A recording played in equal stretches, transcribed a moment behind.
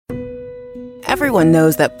Everyone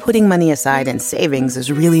knows that putting money aside in savings is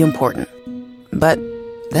really important. But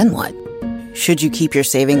then what? Should you keep your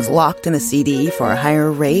savings locked in a CD for a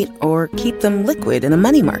higher rate or keep them liquid in a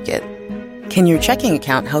money market? Can your checking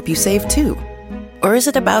account help you save too? Or is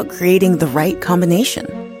it about creating the right combination?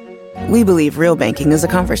 We believe real banking is a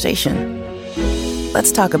conversation.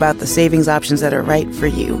 Let's talk about the savings options that are right for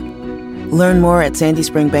you. Learn more at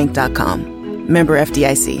sandyspringbank.com. Member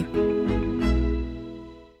FDIC.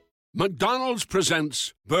 McDonald's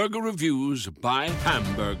presents Burger Reviews by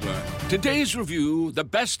Hamburglar. Today's review, the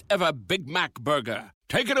best ever Big Mac burger.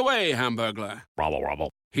 Take it away, Hamburglar. Rubble,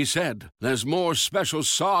 rubble. He said, there's more special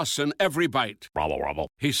sauce in every bite. Rubble, rubble.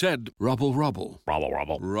 He said, rubble, rubble. Rubble,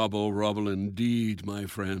 rubble. Rubble, rubble indeed, my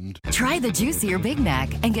friend. Try the juicier Big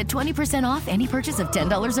Mac and get 20% off any purchase of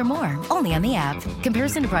 $10 or more. Only on the app.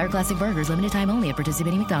 Comparison to prior classic burgers. Limited time only at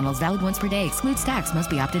participating McDonald's. Valid once per day. Excludes tax. Must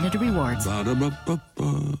be opted into rewards.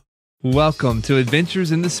 Ba-da-ba-ba-ba. Welcome to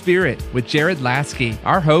Adventures in the Spirit with Jared Lasky.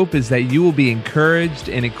 Our hope is that you will be encouraged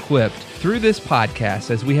and equipped through this podcast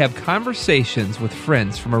as we have conversations with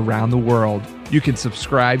friends from around the world. You can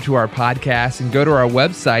subscribe to our podcast and go to our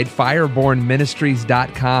website,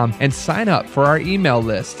 firebornministries.com, and sign up for our email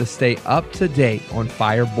list to stay up to date on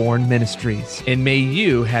Fireborn Ministries. And may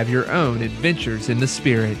you have your own adventures in the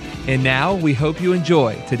Spirit. And now we hope you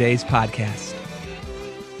enjoy today's podcast.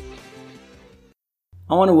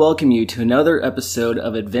 I want to welcome you to another episode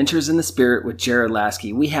of Adventures in the Spirit with Jared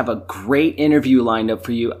Lasky. We have a great interview lined up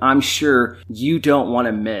for you I'm sure you don't want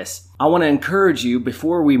to miss. I want to encourage you,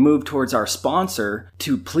 before we move towards our sponsor,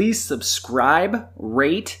 to please subscribe,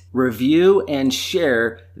 rate, review, and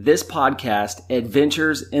share this podcast,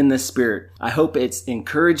 Adventures in the Spirit. I hope it's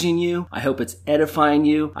encouraging you. I hope it's edifying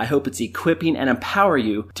you. I hope it's equipping and empower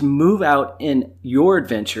you to move out in your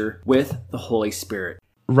adventure with the Holy Spirit.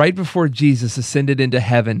 Right before Jesus ascended into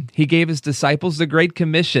heaven, he gave his disciples the Great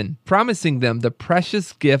Commission, promising them the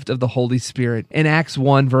precious gift of the Holy Spirit. In Acts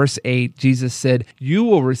 1, verse 8, Jesus said, "You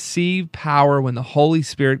will receive power when the Holy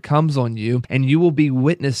Spirit comes on you, and you will be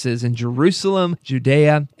witnesses in Jerusalem,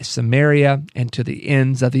 Judea, Samaria, and to the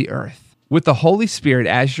ends of the earth." With the Holy Spirit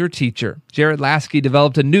as your teacher, Jared Lasky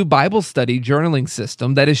developed a new Bible study journaling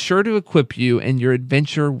system that is sure to equip you in your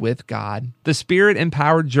adventure with God. The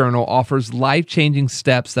Spirit-empowered journal offers life-changing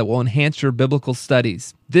steps that will enhance your biblical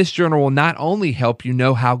studies. This journal will not only help you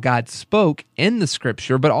know how God spoke in the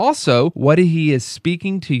Scripture, but also what He is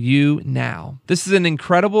speaking to you now. This is an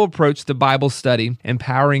incredible approach to Bible study,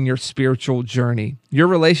 empowering your spiritual journey. Your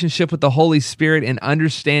relationship with the Holy Spirit and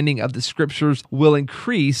understanding of the Scriptures will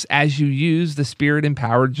increase as you use the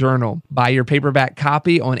Spirit-empowered journal. Buy your paperback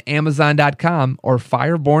copy on Amazon.com or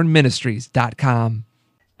firebornministries.com.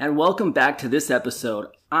 And welcome back to this episode.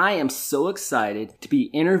 I am so excited to be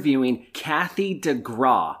interviewing Kathy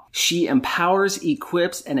DeGraw. She empowers,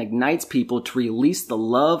 equips, and ignites people to release the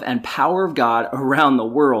love and power of God around the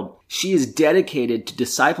world. She is dedicated to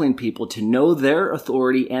discipling people to know their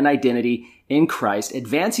authority and identity in Christ,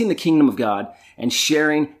 advancing the kingdom of God, and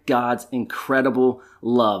sharing God's incredible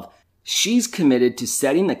love. She's committed to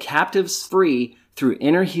setting the captives free through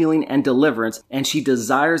inner healing and deliverance, and she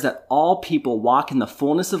desires that all people walk in the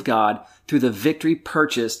fullness of God through the victory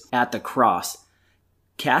purchased at the cross.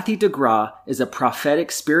 Kathy DeGraw is a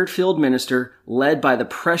prophetic, spirit-filled minister led by the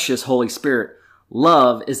precious Holy Spirit.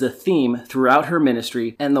 Love is a theme throughout her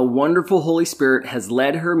ministry, and the wonderful Holy Spirit has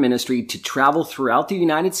led her ministry to travel throughout the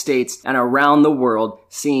United States and around the world,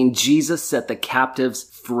 seeing Jesus set the captives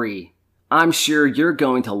free. I'm sure you're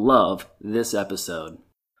going to love this episode.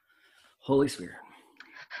 Holy Spirit.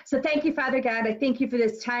 So thank you, Father God. I thank you for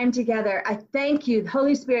this time together. I thank you,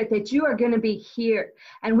 Holy Spirit, that you are going to be here.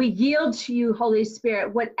 And we yield to you, Holy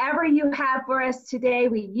Spirit. Whatever you have for us today,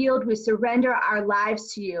 we yield, we surrender our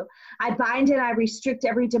lives to you. I bind and I restrict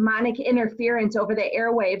every demonic interference over the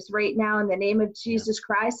airwaves right now in the name of Jesus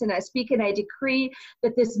Christ. And I speak and I decree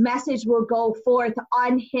that this message will go forth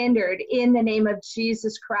unhindered in the name of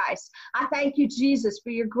Jesus Christ. I thank you, Jesus, for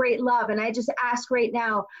your great love. And I just ask right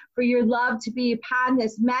now for your love to be upon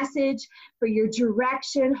this message, for your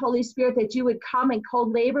direction, Holy Spirit, that you would come and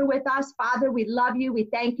co-labor with us. Father, we love you. We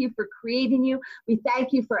thank you for creating you. We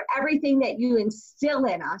thank you for everything that you instill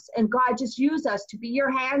in us. And God, just use us to be your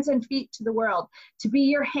hands and feet to the world, to be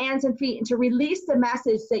your hands and feet, and to release the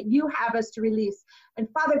message that you have us to release. And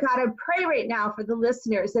Father God, I pray right now for the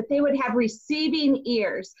listeners that they would have receiving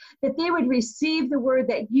ears, that they would receive the word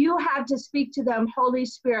that you have to speak to them, Holy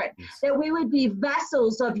Spirit, that we would be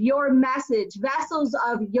vessels of your message, vessels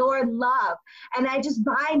of your love. And I just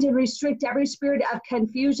bind and restrict every spirit of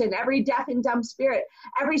confusion, every deaf and dumb spirit,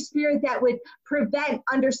 every spirit that would prevent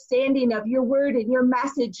understanding of your word and your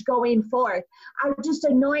message going forth. I just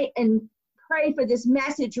anoint and pray for this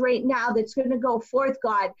message right now that's going to go forth,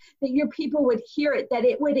 God, that your people would hear it, that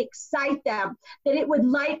it would excite them, that it would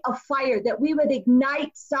light a fire, that we would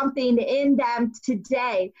ignite something in them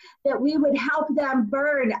today, that we would help them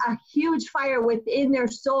burn a huge fire within their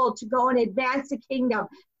soul to go and advance the kingdom,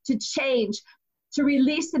 to change, to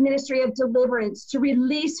release the ministry of deliverance, to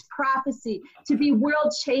release prophecy, to be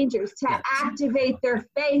world changers, to activate their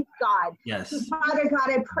faith, God. Yes. So, Father God,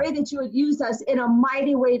 I pray that you would use us in a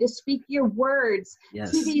mighty way to speak your words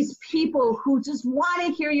to these people who just want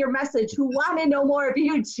to hear your message, who want to know more of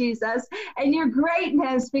you, Jesus, and your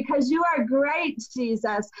greatness, because you are great,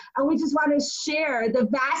 Jesus. And we just want to share the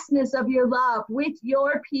vastness of your love with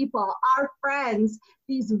your people, our friends,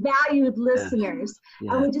 these valued listeners.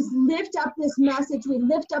 And we just lift up this message. We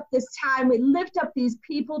lift up this time. We lift up these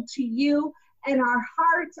people to you and our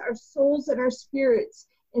hearts, our souls, and our spirits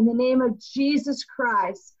in the name of Jesus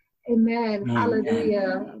Christ. Amen.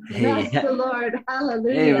 Hallelujah. Bless the Lord.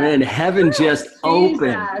 Hallelujah. Amen. Heaven just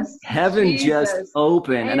opened. Heaven just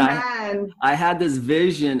opened. Amen. And I had this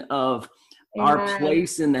vision of our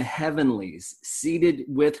place in the heavenlies, seated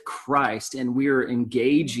with Christ, and we are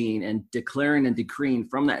engaging and declaring and decreeing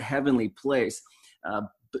from that heavenly place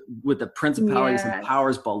with the principalities and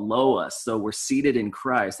powers below us. So we're seated in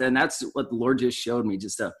Christ. And that's what the Lord just showed me,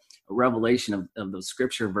 just a revelation of those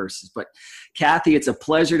scripture verses. But Kathy, it's a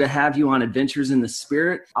pleasure to have you on Adventures in the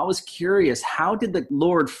Spirit. I was curious, how did the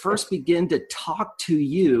Lord first begin to talk to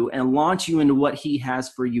you and launch you into what he has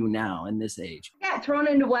for you now in this age? I got thrown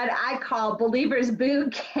into what I call Believers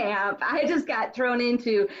Boot Camp. I just got thrown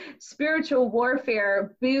into spiritual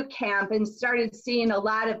warfare boot camp and started seeing a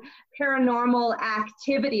lot of paranormal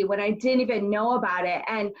activity when I didn't even know about it.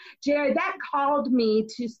 And Jared, that called me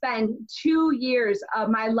to spend 2 years of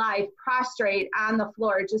my life prostrate on the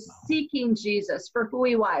floor, just seeking Jesus for who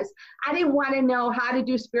he was. I didn't want to know how to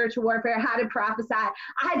do spiritual warfare, how to prophesy.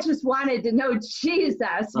 I just wanted to know Jesus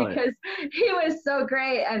because he was so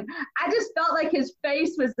great. And I just felt like his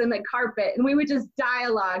face was in the carpet, and we would just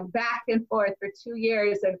dialogue back and forth for 2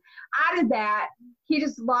 years. And out of that, he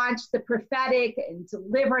just launched the prophetic and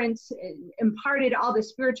deliverance and imparted all the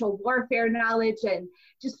spiritual warfare knowledge and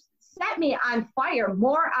just set me on fire,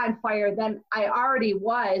 more on fire than I already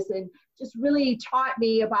was, and just really taught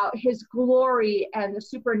me about his glory and the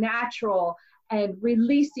supernatural and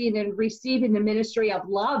releasing and receiving the ministry of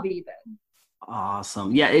love even.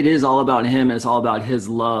 Awesome. Yeah, it is all about him. It's all about his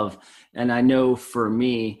love. And I know for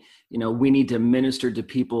me, we need to minister to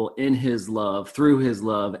people in his love, through his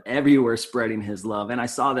love, everywhere spreading his love. And I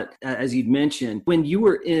saw that, as you mentioned, when you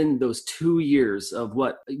were in those 2 years of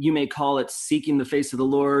what you may call it, seeking the face of the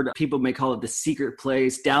Lord, people may call it the secret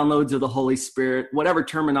place, downloads of the Holy Spirit, whatever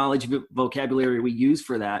terminology, vocabulary we use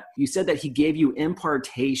for that, you said that he gave you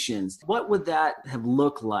impartations. What would that have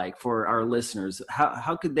looked like for our listeners?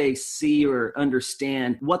 How could they see or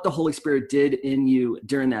understand what the Holy Spirit did in you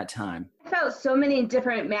during that time? I felt so many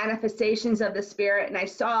different manifestations of the Spirit, and I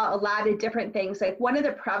saw a lot of different things. Like one of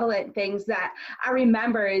the prevalent things that I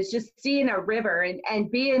remember is just seeing a river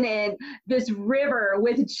and being in this river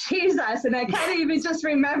with Jesus. And I kind of even just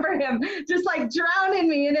remember him just like drowning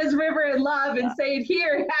me in his river of love and saying,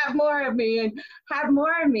 here, have more of me and have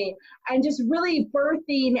more of me. And just really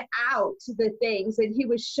birthing out the things. And he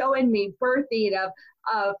was showing me birthing of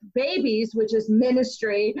babies, which is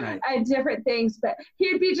ministry and different things, but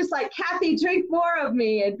he'd be just like, Kathy, drink more of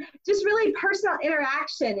me, and just really personal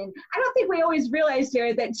interaction. And I don't think we always realize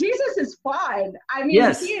here that Jesus is fun. I mean,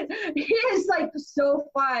 he is like so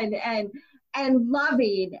fun and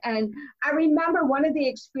loving. And I remember one of the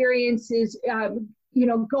experiences,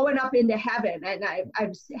 going up into heaven. And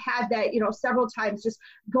I've had that, several times, just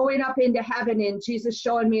going up into heaven and Jesus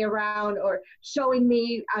showing me around, or showing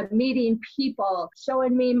me meeting people,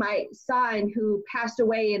 showing me my son who passed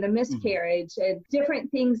away in a miscarriage and different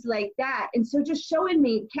things like that. And so just showing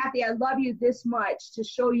me, Kathy, I love you this much to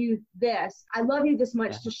show you this. I love you this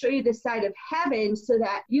much to show you this side of heaven so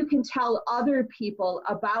that you can tell other people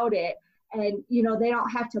about it. And, they don't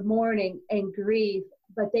have to mourn and grieve,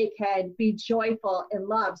 but they can be joyful in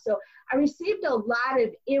love. So I received a lot of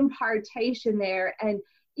impartation there, and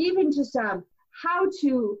even just how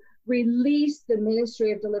to release the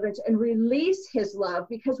ministry of deliverance and release his love,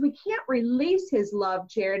 because we can't release his love,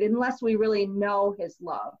 Jared, unless we really know his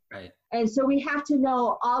love. Right. And so we have to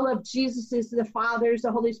know all of Jesus's, the Father's,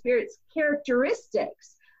 the Holy Spirit's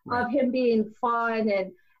characteristics of him being fun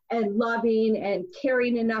and loving and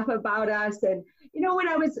caring enough about us. And, when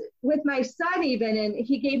I was with my son even, and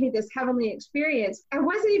he gave me this heavenly experience, I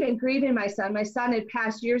wasn't even grieving my son. My son had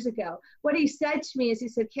passed years ago. What he said to me is, he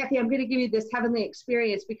said, Kathy, I'm going to give you this heavenly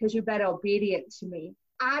experience because you've been obedient to me.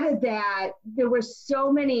 Out of that, there were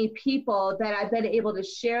so many people that I've been able to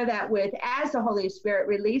share that with as the Holy Spirit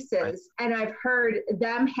releases. Right. And I've heard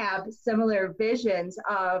them have similar visions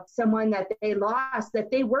of someone that they lost,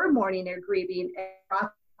 that they were mourning or grieving, and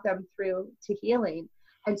brought them through to healing.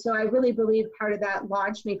 And so I really believe part of that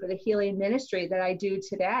launched me for the healing ministry that I do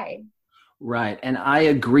today. Right. And I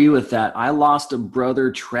agree with that. I lost a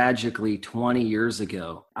brother tragically 20 years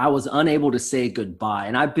ago. I was unable to say goodbye.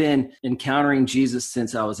 And I've been encountering Jesus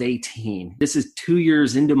since I was 18. This is 2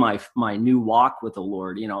 years into my new walk with the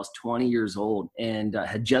Lord. I was 20 years old and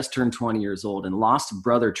had just turned 20 years old and lost a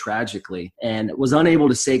brother tragically and was unable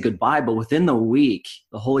to say goodbye. But within the week,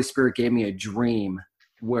 the Holy Spirit gave me a dream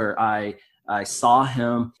where I saw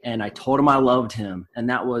him and I told him I loved him. And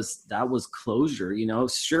that was closure.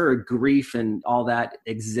 Sure, grief and all that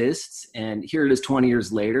exists. And here it is 20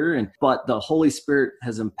 years later. But the Holy Spirit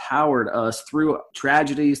has empowered us through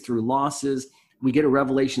tragedies, through losses. We get a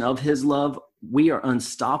revelation of his love. We are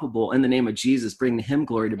unstoppable in the name of Jesus, bringing him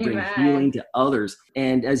glory to bring Amen. Healing to others.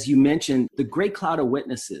 And as you mentioned, the great cloud of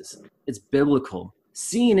witnesses, it's biblical.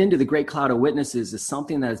 Seeing into the great cloud of witnesses is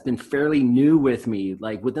something that has been fairly new with me,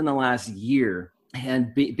 like within the last year,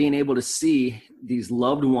 and being able to see these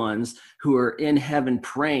loved ones who are in heaven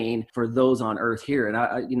praying for those on earth here. And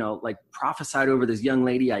I prophesied over this young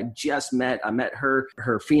lady I just met. I met her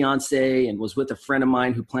fiance, and was with a friend of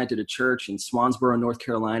mine who planted a church in Swansboro, North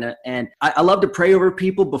Carolina. And I love to pray over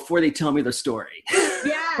people before they tell me their story.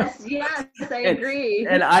 Yes, I agree.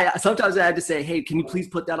 And sometimes I had to say, hey, can you please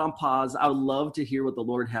put that on pause? I would love to hear what the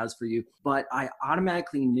Lord has for you. But I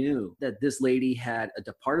automatically knew that this lady had a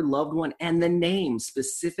departed loved one, and the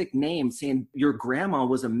specific name, saying your grandma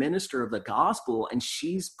was a minister of the gospel and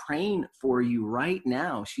she's praying for you right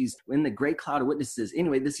now. She's in the great cloud of witnesses.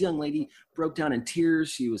 Anyway, this young lady broke down in tears.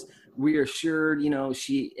 She was reassured,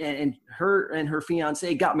 she and her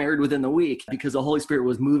fiance got married within the week because the Holy Spirit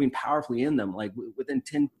was moving powerfully in them. Like within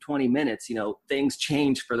 10-20 minutes, things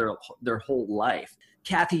changed for their whole life.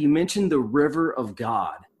 Kathy, you mentioned the river of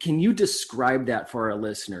God. Can you describe that for our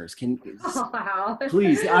listeners? Wow.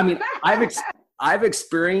 Please. I mean, I've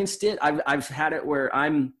experienced it. I've had it where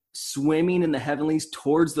I'm swimming in the heavenlies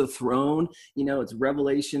towards the throne. It's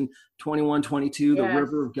Revelation 21-22, the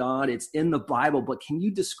river of God. It's in the Bible. But can you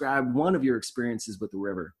describe one of your experiences with the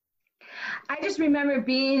river? I just remember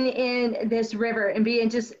being in this river and being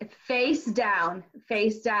just face down.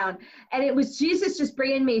 And it was Jesus just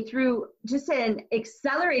bringing me through just an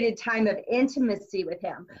accelerated time of intimacy with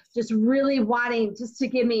him, just really wanting just to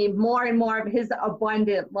give me more and more of his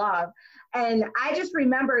abundant love. And I just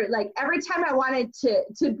remember, like, every time I wanted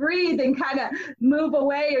to breathe and kind of move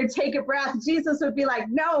away or take a breath, Jesus would be like,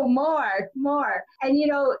 no, more. And,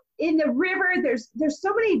 in the river, there's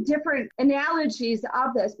so many different analogies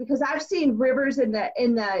of this, because I've seen rivers in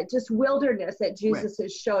the just wilderness that Jesus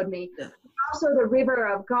has showed me. Yeah. Also the river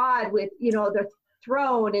of God with, the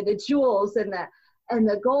throne and the jewels and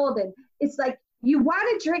the gold. And it's like, you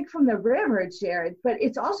want to drink from the river, Jared, but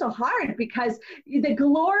it's also hard because the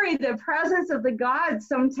glory, the presence of the God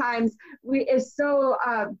sometimes is so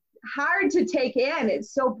hard to take in.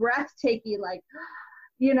 It's so breathtaking, like,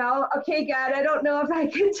 okay, God, I don't know if I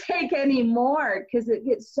can take any more, because it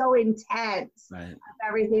gets so intense of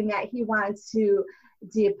everything that he wants to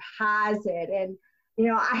deposit. And,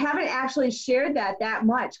 I haven't actually shared that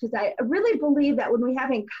much, because I really believe that when we have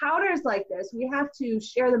encounters like this, we have to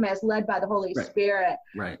share them as led by the Holy Spirit.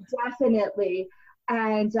 Right. Definitely.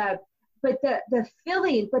 And, but the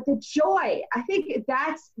feeling, but the joy, I think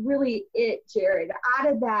that's really it, Jared. Out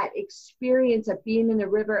of that experience of being in the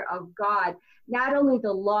river of God, not only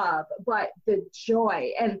the love, but the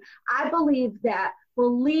joy. And I believe that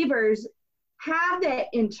believers have that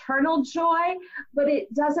internal joy, but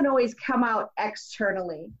it doesn't always come out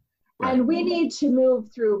externally. Right. And we need to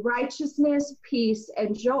move through righteousness, peace,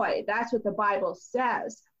 and joy. That's what the Bible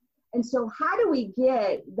says. And so how do we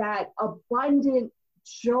get that abundant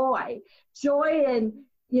joy in,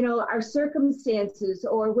 our circumstances,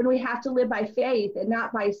 or when we have to live by faith and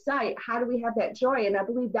not by sight? How do we have that joy? And I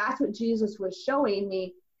believe that's what Jesus was showing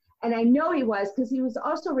me. And I know he was, because he was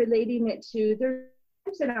also relating it to there's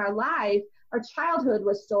times in our life our childhood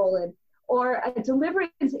was stolen, or a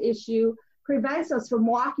deliverance issue prevents us from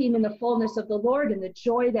walking in the fullness of the Lord and the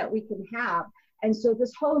joy that we can have. And so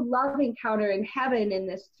this whole love encounter in heaven and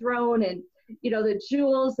this throne and, the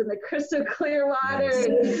jewels and the crystal clear water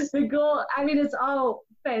and the gold, it's all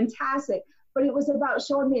fantastic. But it was about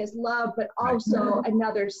showing me his love, but also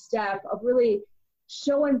another step of really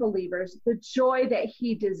showing believers the joy that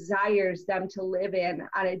he desires them to live in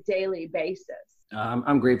on a daily basis.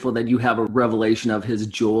 I'm grateful that you have a revelation of his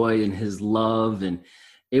joy and his love and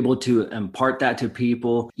able to impart that to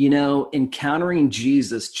people. Encountering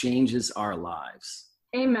Jesus changes our lives.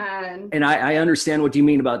 Amen. And I understand what you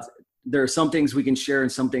mean about there are some things we can share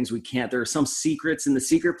and some things we can't. There are some secrets in the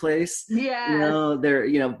secret place. Yeah.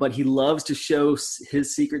 But he loves to show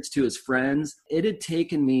his secrets to his friends. It had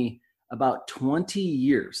taken me about 20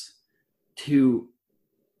 years to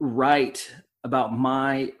write about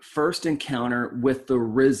my first encounter with the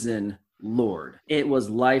risen Lord. It was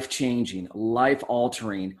life-changing,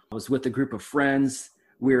 life-altering. I was with a group of friends.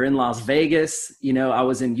 We were in Las Vegas. I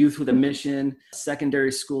was in Youth with a Mission,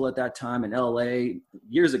 secondary school at that time in LA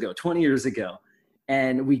 20 years ago.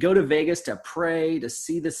 And we go to Vegas to pray, to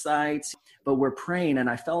see the sights, but we're praying and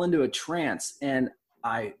I fell into a trance and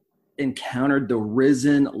I encountered the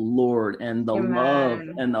risen Lord and the Amen. Love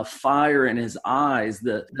and the fire in his eyes,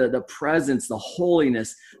 the presence, the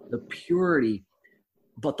holiness, the purity,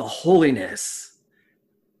 but the holiness.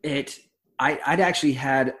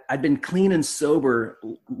 I'd been clean and sober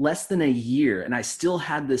less than a year, and I still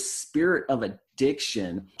had this spirit of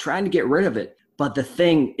addiction, trying to get rid of it. But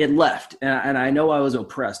it left, and I know I was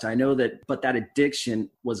oppressed. I know that, but that addiction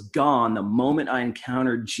was gone the moment I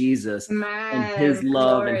encountered Jesus and his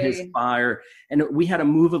love and his fire. And we had a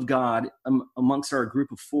move of God amongst our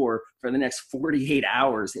group of 4 for the next 48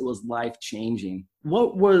 hours. It was life-changing.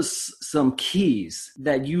 What was some keys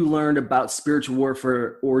that you learned about spiritual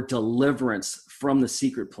warfare or deliverance from the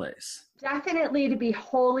secret place? Definitely to be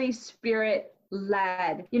Holy Spirit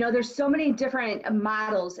led. There's so many different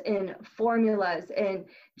models and formulas, and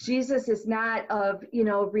Jesus is not of,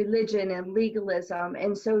 religion and legalism.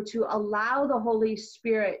 And so to allow the Holy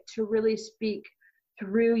Spirit to really speak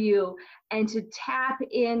through you and to tap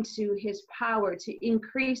into his power to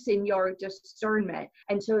increase in your discernment.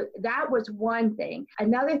 And so that was one thing.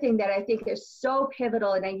 Another thing that I think is so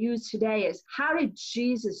pivotal and I use today is, how did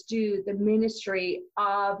Jesus do the ministry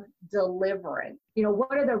of deliverance?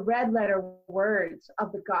 What are the red letter words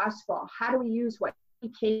of the gospel? How do we use what he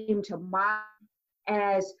came to mock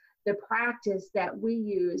as the practice that we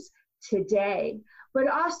use today? But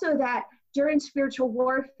also that during spiritual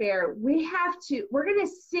warfare, we're going to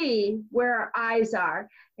see where our eyes are.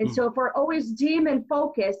 And so if we're always demon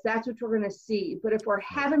focused, that's what we're going to see. But if we're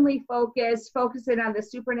heavenly focused, focusing on the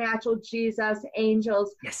supernatural, Jesus,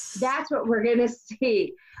 angels, that's what we're going to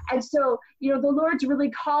see. And so, the Lord's really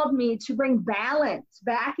called me to bring balance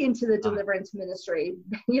back into the deliverance ministry,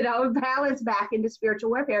 balance back into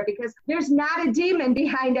spiritual warfare, because there's not a demon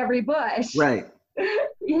behind every bush. Right.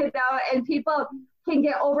 And people can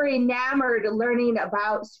get over enamored learning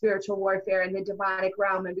about spiritual warfare in the demonic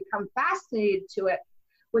realm and become fascinated to it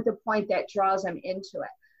with a point that draws them into it.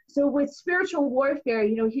 So with spiritual warfare,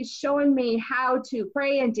 he's showing me how to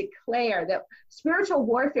pray and declare that spiritual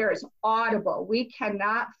warfare is audible. We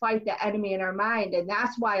cannot fight the enemy in our mind. And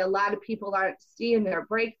that's why a lot of people aren't seeing their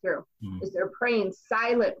breakthrough, is they're praying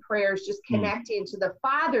silent prayers, just connecting to the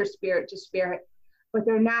Father, spirit to spirit, but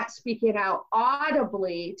they're not speaking out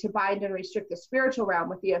audibly to bind and restrict the spiritual realm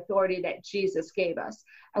with the authority that Jesus gave us.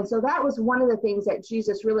 And so that was one of the things that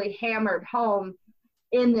Jesus really hammered home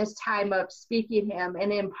in this time of speaking him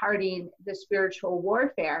and imparting the spiritual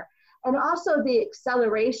warfare. And also the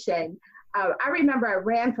acceleration. I remember I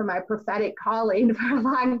ran from my prophetic calling for a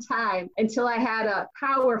long time until I had a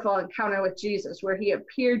powerful encounter with Jesus where he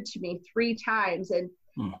appeared to me 3 times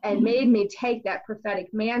and made me take that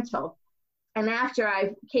prophetic mantle. And after I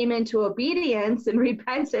came into obedience and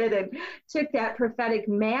repented and took that prophetic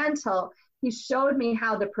mantle, he showed me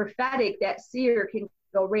how the prophetic, that seer, can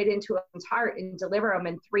go right into his heart and deliver them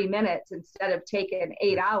in 3 minutes instead of taking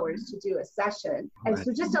 8 hours to do a session. And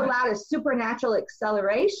so just a lot of supernatural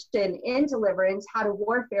acceleration in deliverance, how to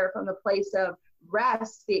warfare from the place of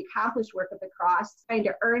rest, the accomplished work of the cross, trying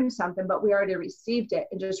to earn something, but we already received it,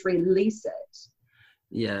 and just release it.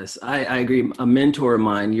 Yes, I agree. A mentor of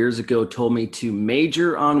mine years ago told me to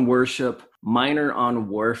major on worship, minor on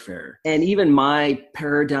warfare. And even my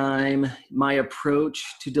paradigm, my approach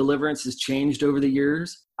to deliverance has changed over the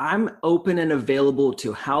years. I'm open and available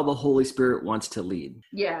to how the Holy Spirit wants to lead.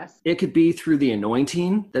 Yes. It could be through the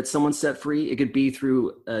anointing that someone set free. It could be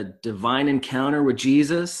through a divine encounter with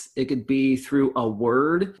Jesus. It could be through a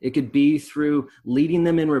word. It could be through leading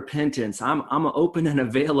them in repentance. I'm open and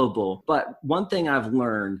available. But one thing I've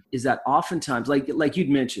learned is that oftentimes, like you'd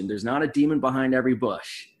mentioned, there's not a demon behind every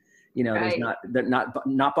bush. You know, Right. there's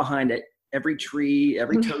not behind it. Every tree,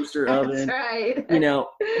 every toaster oven, That's right. you know,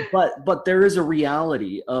 but there is a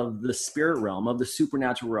reality of the spirit realm, of the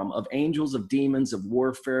supernatural realm, of angels, of demons, of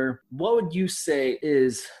warfare. What would you say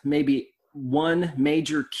is maybe one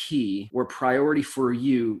major key or priority for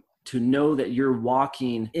you to know that you're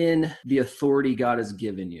walking in the authority God has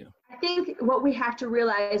given you? I think what we have to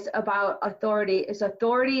realize about authority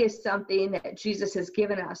is something that Jesus has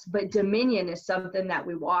given us, but dominion is something that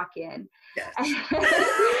we walk in. Yes.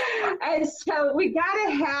 And so we got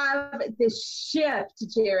to have this shift,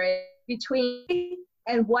 Jared, between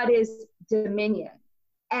and what is dominion.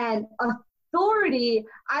 And authority,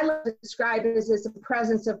 I like to describe it as the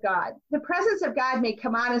presence of God. The presence of God may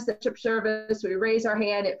come on us at church service, we raise our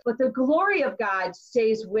hand, but the glory of God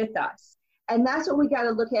stays with us. And that's what we got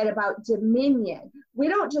to look at about dominion. We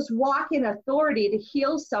don't just walk in authority to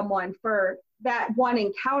heal someone for that one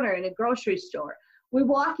encounter in a grocery store. We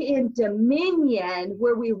walk in dominion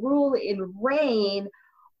where we rule and reign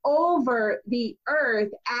over the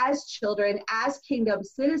earth as children, as kingdom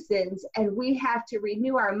citizens. And we have to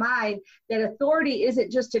renew our mind that authority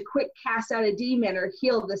isn't just a quick cast out a demon or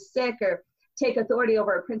heal the sick or take authority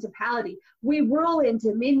over a principality. We rule in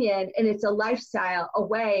dominion, and it's a lifestyle, a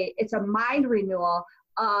way. It's a mind renewal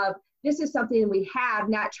of this is something we have,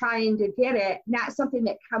 not trying to get it, not something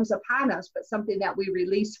that comes upon us, but something that we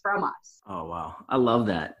release from us. Oh, wow. I love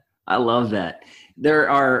that. I love that. There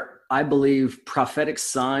are, I believe, prophetic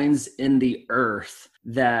signs in the earth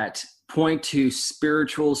that point to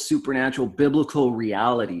spiritual, supernatural, biblical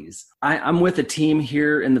realities. I'm with a team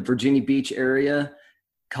here in the Virginia Beach area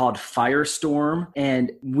called Firestorm,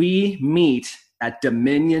 and we meet at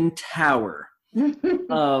Dominion Tower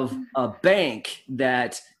of a bank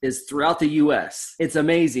that is throughout the U.S. It's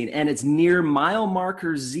amazing, and it's near mile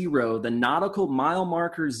marker 0, the nautical mile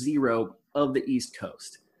marker 0 of the East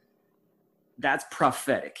Coast. That's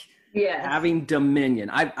prophetic. Yes. Having dominion.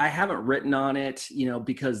 I haven't written on it,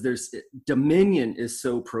 because dominion is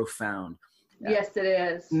so profound. Yes, it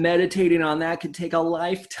is. Meditating on that could take a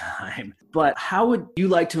lifetime. But how would you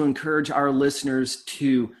like to encourage our listeners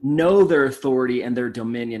to know their authority and their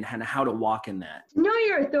dominion and how to walk in that? To know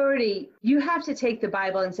your authority, you have to take the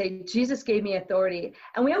Bible and say, Jesus gave me authority.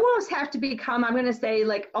 And we almost have to become, I'm going to say,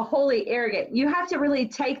 like a holy arrogant. You have to really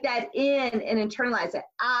take that in and internalize it.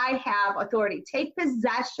 I have authority. Take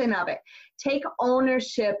possession of it. Take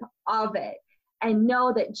ownership of it. And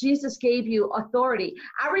know that Jesus gave you authority.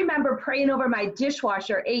 I remember praying over my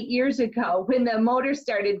dishwasher 8 years ago when the motor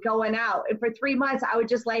started going out. And for 3 months, I would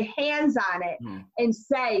just lay hands on it and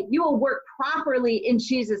say, you will work properly in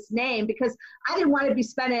Jesus' name, because I didn't want to be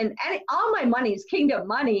spending all my money is kingdom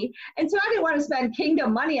money. And so I didn't want to spend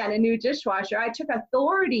kingdom money on a new dishwasher. I took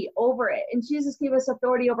authority over it. And Jesus gave us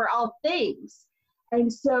authority over all things.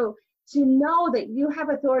 And so to know that you have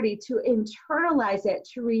authority, to internalize it,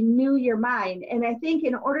 to renew your mind. And I think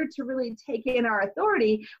in order to really take in our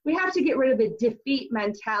authority, we have to get rid of a defeat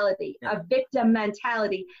mentality, a victim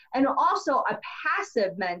mentality, and also a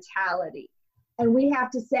passive mentality. And we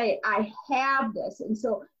have to say, I have this. And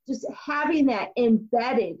so just having that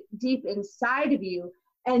embedded deep inside of you.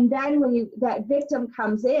 And then when that victim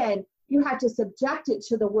comes in, you have to subject it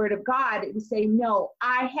to the word of God and say, no,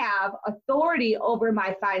 I have authority over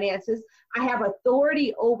my finances. I have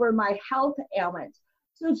authority over my health ailments.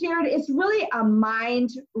 So Jared, it's really a mind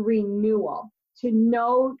renewal to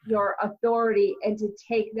know your authority and to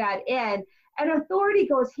take that in. And authority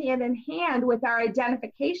goes hand in hand with our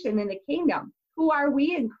identification in the kingdom. Who are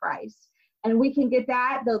we in Christ? And we can get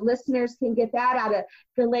that, the listeners can get that out of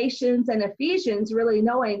Galatians and Ephesians, really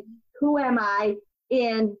knowing who am I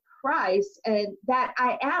in Christ, and that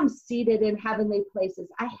I am seated in heavenly places.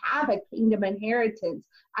 I have a kingdom inheritance.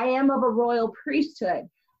 I am of a royal priesthood.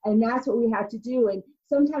 And that's what we have to do. And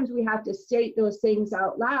sometimes we have to state those things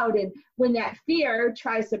out loud. And when that fear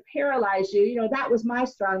tries to paralyze you, that was my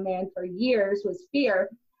strong man for years, was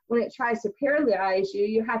fear. When it tries to paralyze you,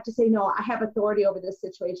 you have to say, no, I have authority over this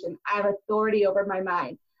situation. I have authority over my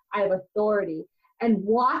mind. I have authority, and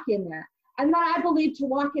walk in that. And then I believe to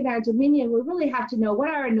walk in our dominion, we really have to know what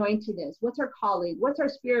our anointing is, what's our calling, what's our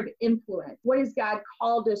sphere of influence, what has God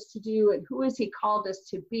called us to do, and who has he called us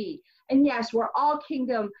to be. And yes, we're all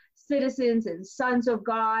kingdom citizens and sons of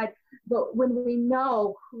God, but when we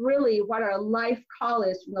know really what our life call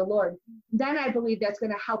is from the Lord, then I believe that's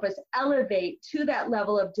going to help us elevate to that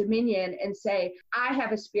level of dominion and say, I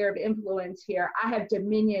have a sphere of influence here. I have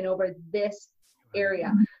dominion over this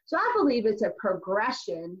area. So I believe it's a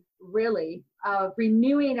progression, really, of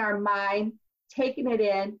renewing our mind, taking it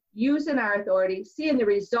in, using our authority, seeing the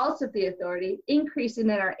results of the authority, increasing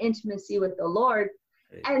in our intimacy with the Lord,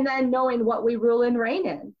 and then knowing what we rule and reign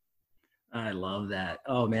in. I love that.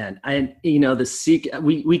 Oh man. The secret,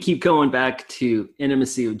 we keep going back to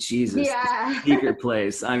intimacy with Jesus, the secret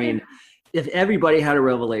place. I mean, if everybody had a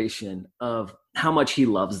revelation of how much he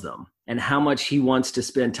loves them and how much he wants to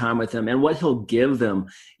spend time with them and what he'll give them,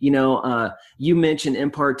 you mentioned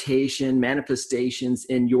impartation, manifestations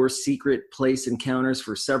in your secret place encounters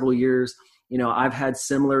for several years. I've had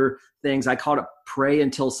similar things. I called it pray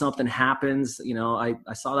until something happens. I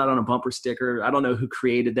saw that on a bumper sticker. I don't know who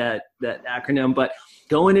created that acronym, but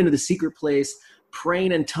going into the secret place,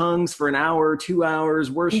 praying in tongues for an hour, 2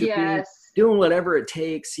 hours, worshiping, doing whatever it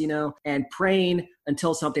takes, and praying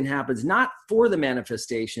until something happens, not for the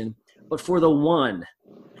manifestation, but for the one,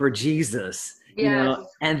 for Jesus,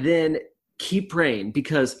 and then keep praying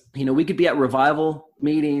because, we could be at revival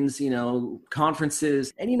meetings,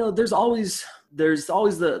 conferences, and, there's always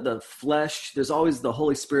the flesh, there's always the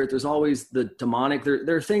Holy Spirit, there's always the demonic,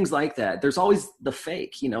 there are things like that. There's always the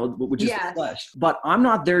fake, which is the flesh. But I'm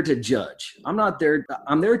not there to judge. I'm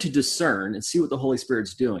there to discern and see what the Holy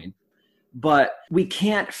Spirit's doing. But we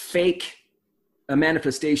can't fake a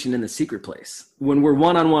manifestation in the secret place when we're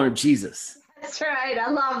one-on-one with Jesus. That's right. I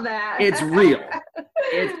love that. It's real.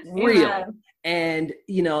 It's real. Yeah. And,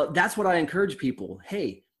 that's what I encourage people.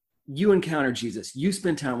 Hey, you encounter Jesus, you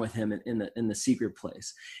spend time with him in the secret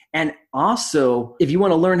place. And also, if you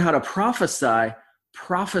want to learn how to prophesy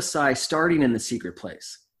starting in the secret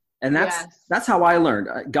place. And that's how I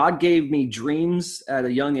learned. God gave me dreams at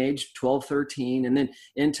a young age, 12, 13. And then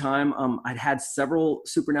in time, I'd had several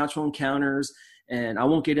supernatural encounters, and I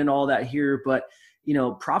won't get into all that here, but,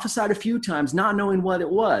 prophesied a few times, not knowing what it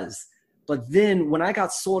was. But then when I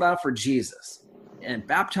got sold out for Jesus and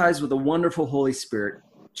baptized with the wonderful Holy Spirit,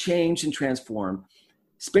 changed and transformed,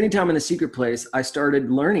 spending time in the secret place, I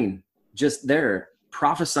started learning just there,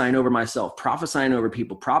 prophesying over myself, prophesying over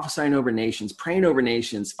people, prophesying over nations, praying over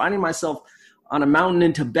nations, finding myself on a mountain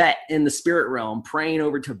in Tibet in the spirit realm, praying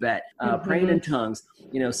over Tibet, praying in tongues,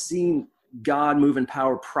 seeing God move in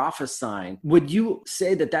power, prophesying. Would you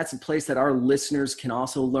say that that's a place that our listeners can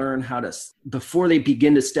also learn how to, before they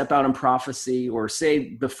begin to step out in prophecy, or say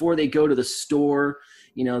before they go to the store,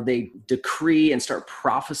 they decree and start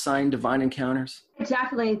prophesying divine encounters? I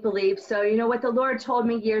definitely believe so. What the Lord told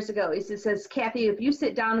me years ago is, he says, Kathy, if you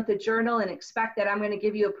sit down with a journal and expect that I'm going to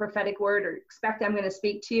give you a prophetic word or expect I'm going to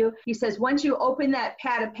speak to you, he says, once you open that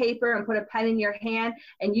pad of paper and put a pen in your hand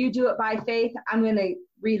and you do it by faith, I'm going to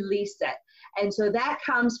release it. And so that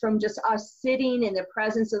comes from just us sitting in the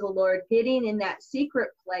presence of the Lord, getting in that secret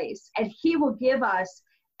place, and he will give us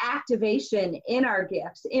activation in our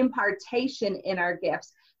gifts, impartation in our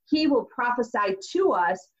gifts. He will prophesy to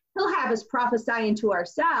us. He'll have us prophesying to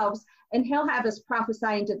ourselves, and he'll have us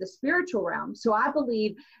prophesying to the spiritual realm. So I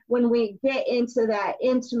believe when we get into that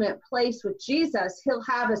intimate place with Jesus, he'll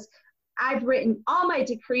have us. I've written all my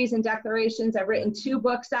decrees and declarations. I've written 2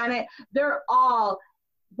 books on it. They're all,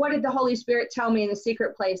 what did the Holy Spirit tell me in the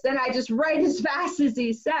secret place? Then I just write as fast as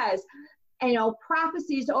he says. And,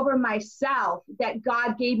 prophecies over myself that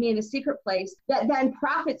God gave me in a secret place that then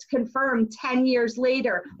prophets confirmed 10 years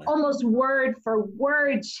later, almost word for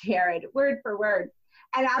word, Jared, word for word.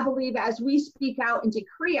 And I believe as we speak out and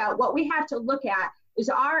decree out, what we have to look at is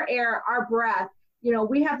our air, our breath.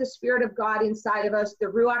 We have the Spirit of God inside of us, the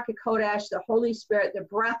Ruach HaKodesh, the Holy Spirit, the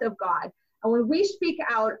breath of God. And when we speak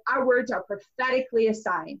out, our words are prophetically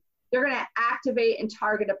assigned. They're going to activate and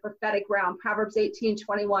target a prophetic realm. Proverbs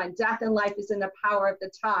 18:21, death and life is in the power of the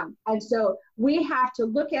tongue. And so we have to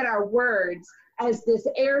look at our words as this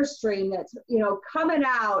airstream that's, coming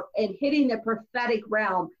out and hitting the prophetic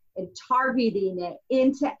realm and targeting it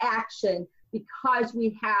into action, because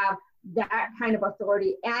we have that kind of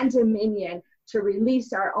authority and dominion to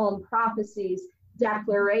release our own prophecies,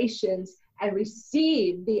 declarations, and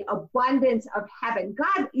receive the abundance of heaven.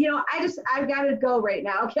 God, I've got to go right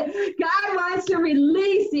now. Okay? God wants to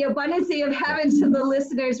release the abundance of heaven to the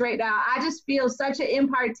listeners right now. I just feel such an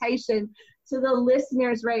impartation to the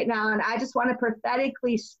listeners right now. And I just want to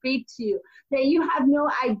prophetically speak to you that you have no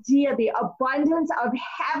idea the abundance of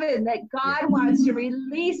heaven that God wants to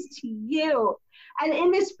release to you. And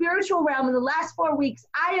in the spiritual realm, in the last 4 weeks,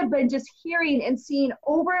 I have been just hearing and seeing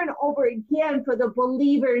over and over again for the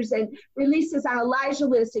believers, and releases on Elijah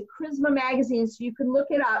List and Charisma Magazine, so you can look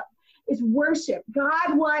it up, is worship.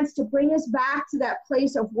 God wants to bring us back to that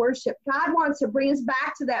place of worship. God wants to bring us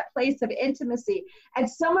back to that place of intimacy. And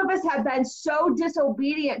some of us have been so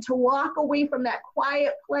disobedient to walk away from that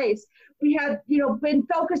quiet place. We have, been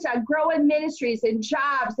focused on growing ministries and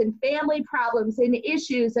jobs and family problems and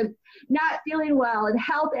issues and not feeling well and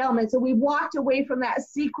health ailments. And we walked away from that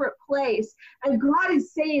secret place. And God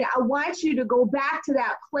is saying, I want you to go back to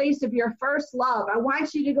that place of your first love. I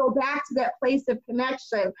want you to go back to that place of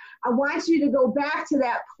connection. I want you to go back to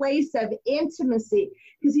that place of intimacy.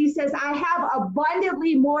 Because he says, I have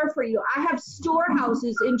abundantly more for you. I have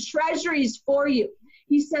storehouses and treasuries for you.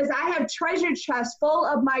 He says, I have treasure chests full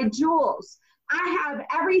of my jewels. I have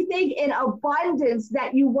everything in abundance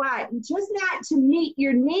that you want, just not to meet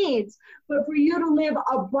your needs, but for you to live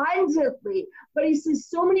abundantly. But he says,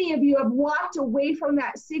 so many of you have walked away from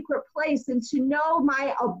that secret place, and to know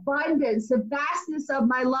my abundance, the vastness of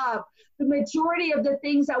my love, the majority of the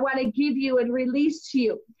things I want to give you and release to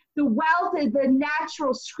you, the wealth of the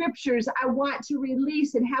natural scriptures I want to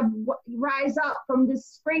release and have rise up from the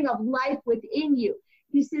spring of life within you.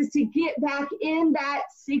 He says to get back in that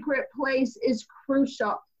secret place is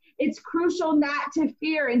crucial. It's crucial not to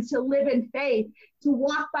fear and to live in faith, to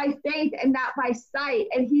walk by faith and not by sight.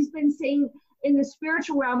 And he's been saying in the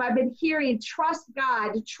spiritual realm, I've been hearing, trust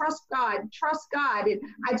God, trust God, trust God. And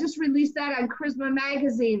I just released that on Charisma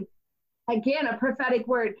Magazine. Again, a prophetic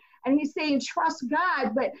word. And he's saying, trust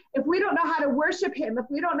God. But if we don't know how to worship him, if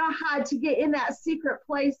we don't know how to get in that secret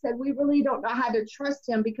place, then we really don't know how to trust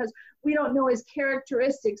him, because we don't know his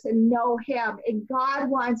characteristics and know him. And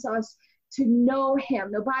God wants us to know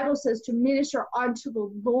him. The Bible says to minister unto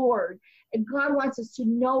the Lord. And God wants us to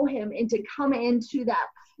know him and to come into that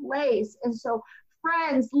place. And so,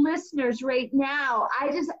 friends, listeners, right now,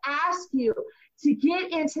 I just ask you to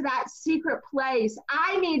get into that secret place.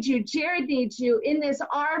 I need you, Jared needs you in this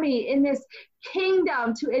army, in this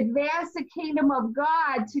kingdom, to advance the kingdom of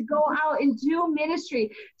God, to go out and do ministry,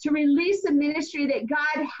 to release the ministry that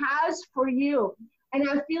God has for you. And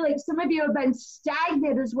I feel like some of you have been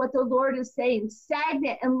stagnant, is what the Lord is saying,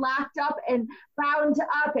 stagnant and locked up and bound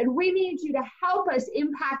up. And we need you to help us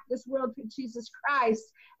impact this world for Jesus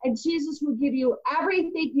Christ. And Jesus will give you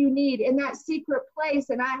everything you need in that secret place.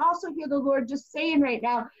 And I also hear the Lord just saying right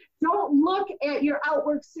now, don't look at your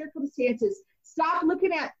outward circumstances. Stop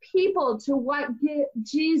looking at people to what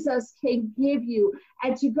Jesus can give you,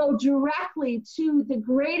 and to go directly to the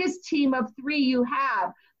greatest team of three you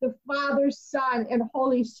have, the Father, Son, and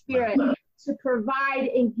Holy Spirit, to provide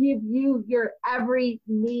and give you your every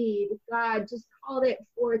need. God, just call it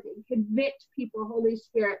forth and convict people, Holy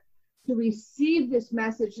Spirit, to receive this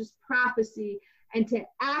message, this prophecy, and to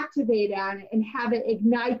activate on it and have it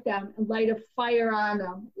ignite them and light a fire on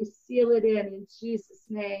them. We seal it in Jesus'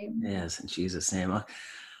 name. Yes, in Jesus' name.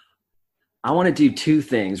 I want to do two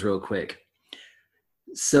things real quick.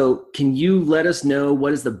 So can you let us know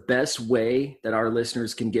what is the best way that our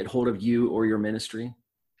listeners can get hold of you or your ministry?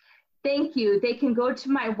 Thank you. They can go to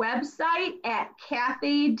my website at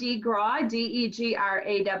Kathy DeGraw,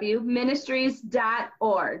 DeGraw,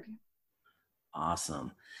 ministries.org.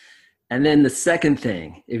 Awesome. And then the second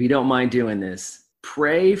thing, if you don't mind doing this,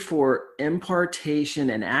 pray for impartation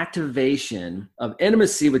and activation of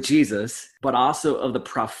intimacy with Jesus, but also of the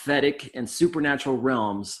prophetic and supernatural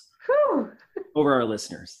realms over our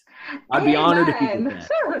listeners. I'd be honored if you did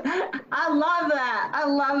that. I love that. I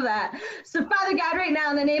love that. So Father God, right now,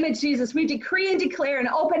 in the name of Jesus, we decree and declare an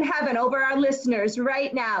open heaven over our listeners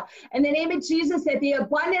right now. In the name of Jesus, that the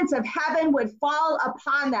abundance of heaven would fall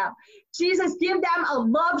upon them. Jesus, give them a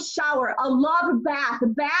love shower, a love bath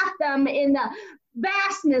them in the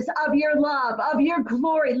vastness of your love, of your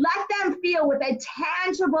glory. Let them feel with a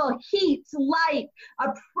tangible heat, light,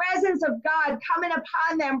 a presence of God coming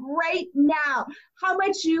upon them right now, how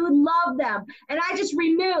much you love them. And I just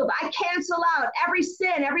I cancel out every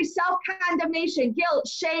sin, every self-condemnation, guilt,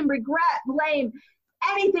 shame, regret, blame,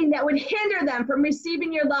 anything that would hinder them from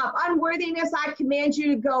receiving your love. Unworthiness, I command you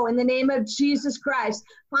to go in the name of Jesus Christ.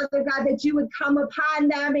 Father God, that you would come upon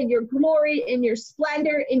them in your glory, in your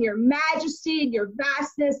splendor, in your majesty, in your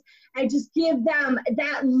vastness, and just give them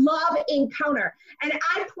that love encounter. And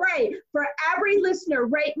I pray for every listener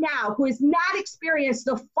right now who has not experienced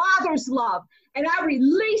the Father's love And I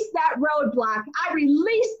release that roadblock. I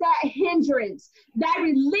release that hindrance. I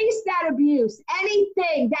release that abuse.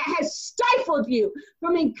 Anything that has stifled you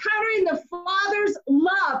from encountering the Father's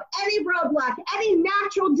love, any roadblock, any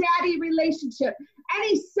natural daddy relationship,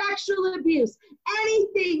 any sexual abuse,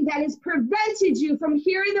 anything that has prevented you from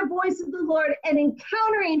hearing the voice of the Lord and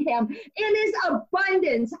encountering him in his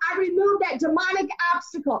abundance. I remove that demonic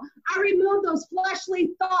obstacle. I remove those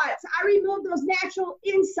fleshly thoughts. I remove those natural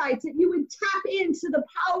insights, that you would tap into the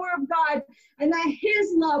power of God and that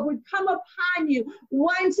his love would come upon you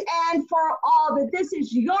once and for all, that this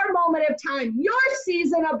is your moment of time, your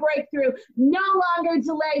season of breakthrough, no longer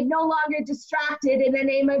delayed, no longer distracted, in the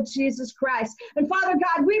name of Jesus Christ. And Father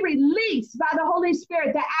God, we release by the Holy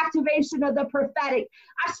Spirit the activation of the prophetic.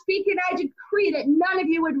 I speak and I decree that none of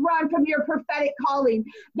you would run from your prophetic calling,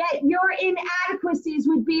 that your inadequacies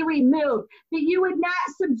would be removed, that you would not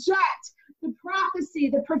subject the prophecy,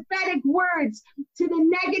 the prophetic words to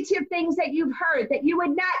the negative things that you've heard, that you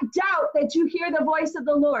would not doubt that you hear the voice of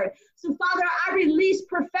the Lord. So Father, I release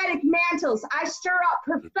prophetic mantles. I stir up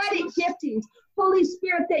prophetic giftings. Holy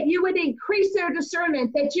Spirit, that you would increase their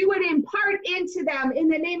discernment, that you would impart into them in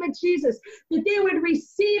the name of Jesus, that they would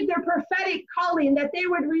receive their prophetic calling, that they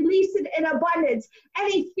would release it in abundance.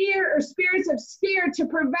 Any fear or spirits of fear to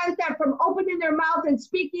prevent them from opening their mouth and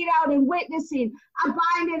speaking out and witnessing, I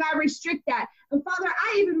bind and I restrict that. And Father,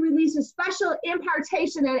 I even release a special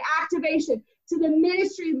impartation and activation to the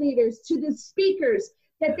ministry leaders, to the speakers,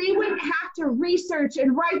 that they wouldn't have to research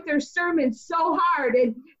and write their sermons so hard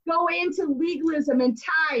and go into legalism and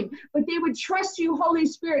time, but they would trust you, Holy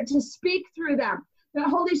Spirit, to speak through them. The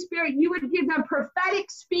Holy Spirit, you would give them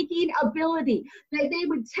prophetic speaking ability, that they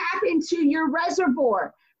would tap into your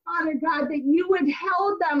reservoir, Father God, that you would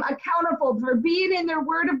hold them accountable for being in their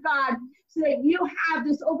word of God, so that you have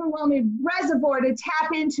this overwhelming reservoir to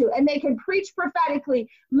tap into, and they can preach prophetically,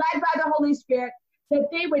 led by the Holy Spirit, that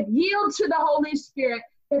they would yield to the Holy Spirit,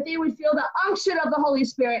 that they would feel the unction of the Holy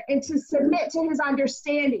Spirit and to submit to his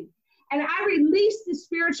understanding. And I release the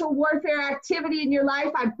spiritual warfare activity in your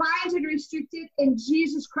life. I bind and restrict it in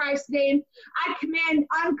Jesus Christ's name. I command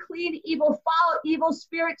unclean, evil, foul, evil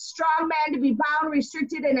spirits, strong man to be bound,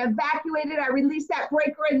 restricted, and evacuated. I release that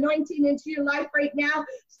breaker anointing into your life right now.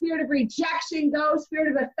 Spirit of rejection, go.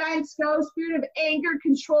 Spirit of offense, go. Spirit of anger,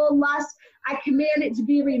 control, lust, I command it to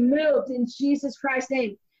be removed in Jesus Christ's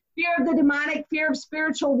name. Fear of the demonic, fear of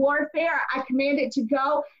spiritual warfare, I command it to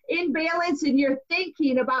go. Imbalance in your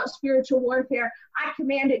thinking about spiritual warfare, I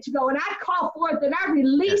command it to go. And I call forth and I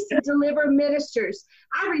release and deliver ministers.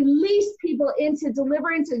 I release people into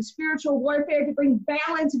deliverance and spiritual warfare to bring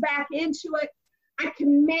balance back into it. I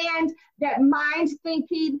command that mind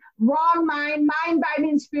thinking, wrong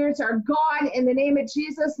mind-binding spirits are gone in the name of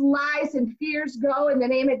Jesus. Lies and fears go in the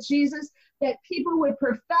name of Jesus. That people would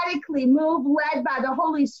prophetically move, led by the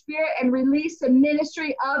Holy Spirit, and release a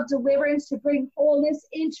ministry of deliverance to bring wholeness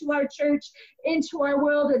into our church, into our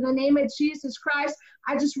world, in the name of Jesus Christ.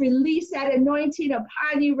 I just release that anointing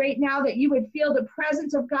upon you right now, that you would feel the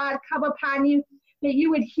presence of God come upon you, that you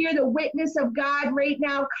would hear the witness of God right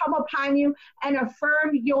now come upon you and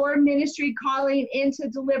affirm your ministry calling into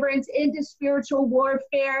deliverance, into spiritual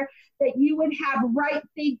warfare, that you would have right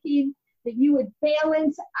thinking, that you would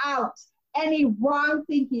balance out any wrong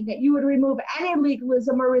thinking, that you would remove any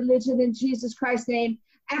legalism or religion in Jesus Christ's name.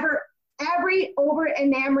 Every over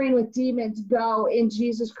enamoring with demons go in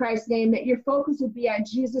Jesus Christ's name, that your focus would be on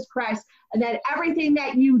Jesus Christ, and that everything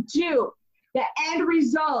that you do, the end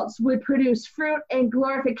results would produce fruit and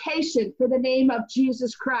glorification for the name of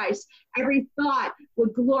Jesus Christ. Every thought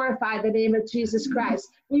would glorify the name of Jesus Christ.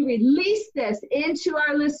 We release this into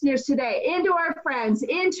our listeners today, into our friends,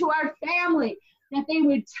 into our family, that they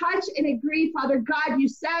would touch and agree. Father God, you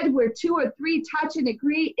said where 2 or 3 touch and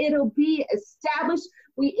agree, it'll be established.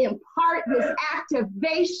 We impart this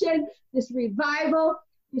activation, this revival,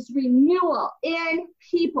 this renewal in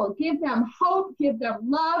people. Give them hope, give them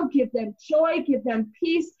love, give them joy, give them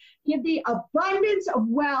peace, give the abundance of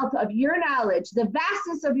wealth of your knowledge, the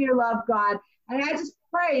vastness of your love, God. And I just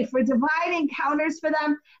pray for divine encounters for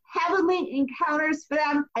them, heavenly encounters for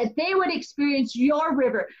them, that they would experience your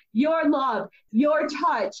river, your love, your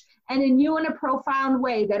touch, and in you in a profound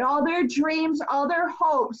way, that all their dreams, all their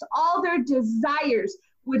hopes, all their desires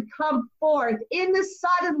would come forth in the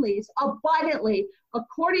suddenlies, abundantly,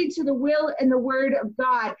 according to the will and the word of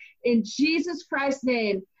God. In Jesus Christ's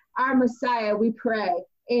name, our Messiah, we pray.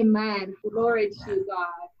 Amen. Glory to God.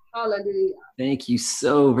 Hallelujah. Thank you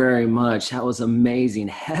so very much. That was amazing.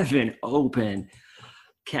 Heaven open.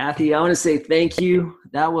 Kathy, I want to say thank you.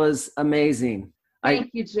 That was amazing.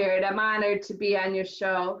 Thank you, Jared. I'm honored to be on your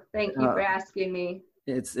show. Thank you for asking me.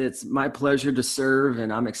 It's my pleasure to serve,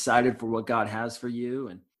 and I'm excited for what God has for you.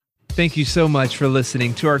 And Thank you so much for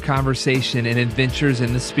listening to our conversation and adventures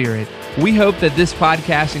in the Spirit. We hope that this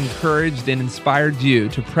podcast encouraged and inspired you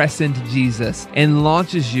to press into Jesus and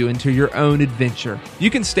launches you into your own adventure. You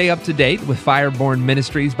can stay up to date with Fireborn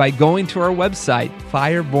Ministries by going to our website,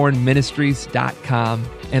 firebornministries.com,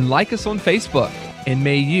 and like us on Facebook. And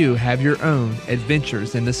may you have your own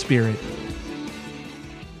adventures in the Spirit.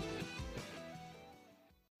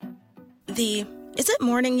 The "is it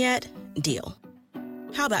morning yet?" deal.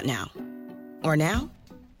 How about now? Or now?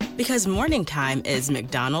 Because morning time is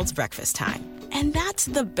McDonald's breakfast time. And that's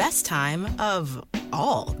the best time of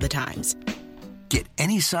all the times. Get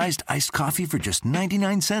any sized iced coffee for just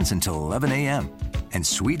 99 cents until 11 a.m. And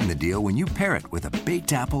sweeten the deal when you pair it with a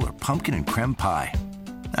baked apple or pumpkin and creme pie.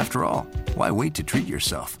 After all, why wait to treat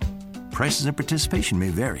yourself? Prices and participation may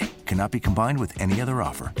vary. Cannot be combined with any other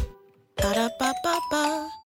offer.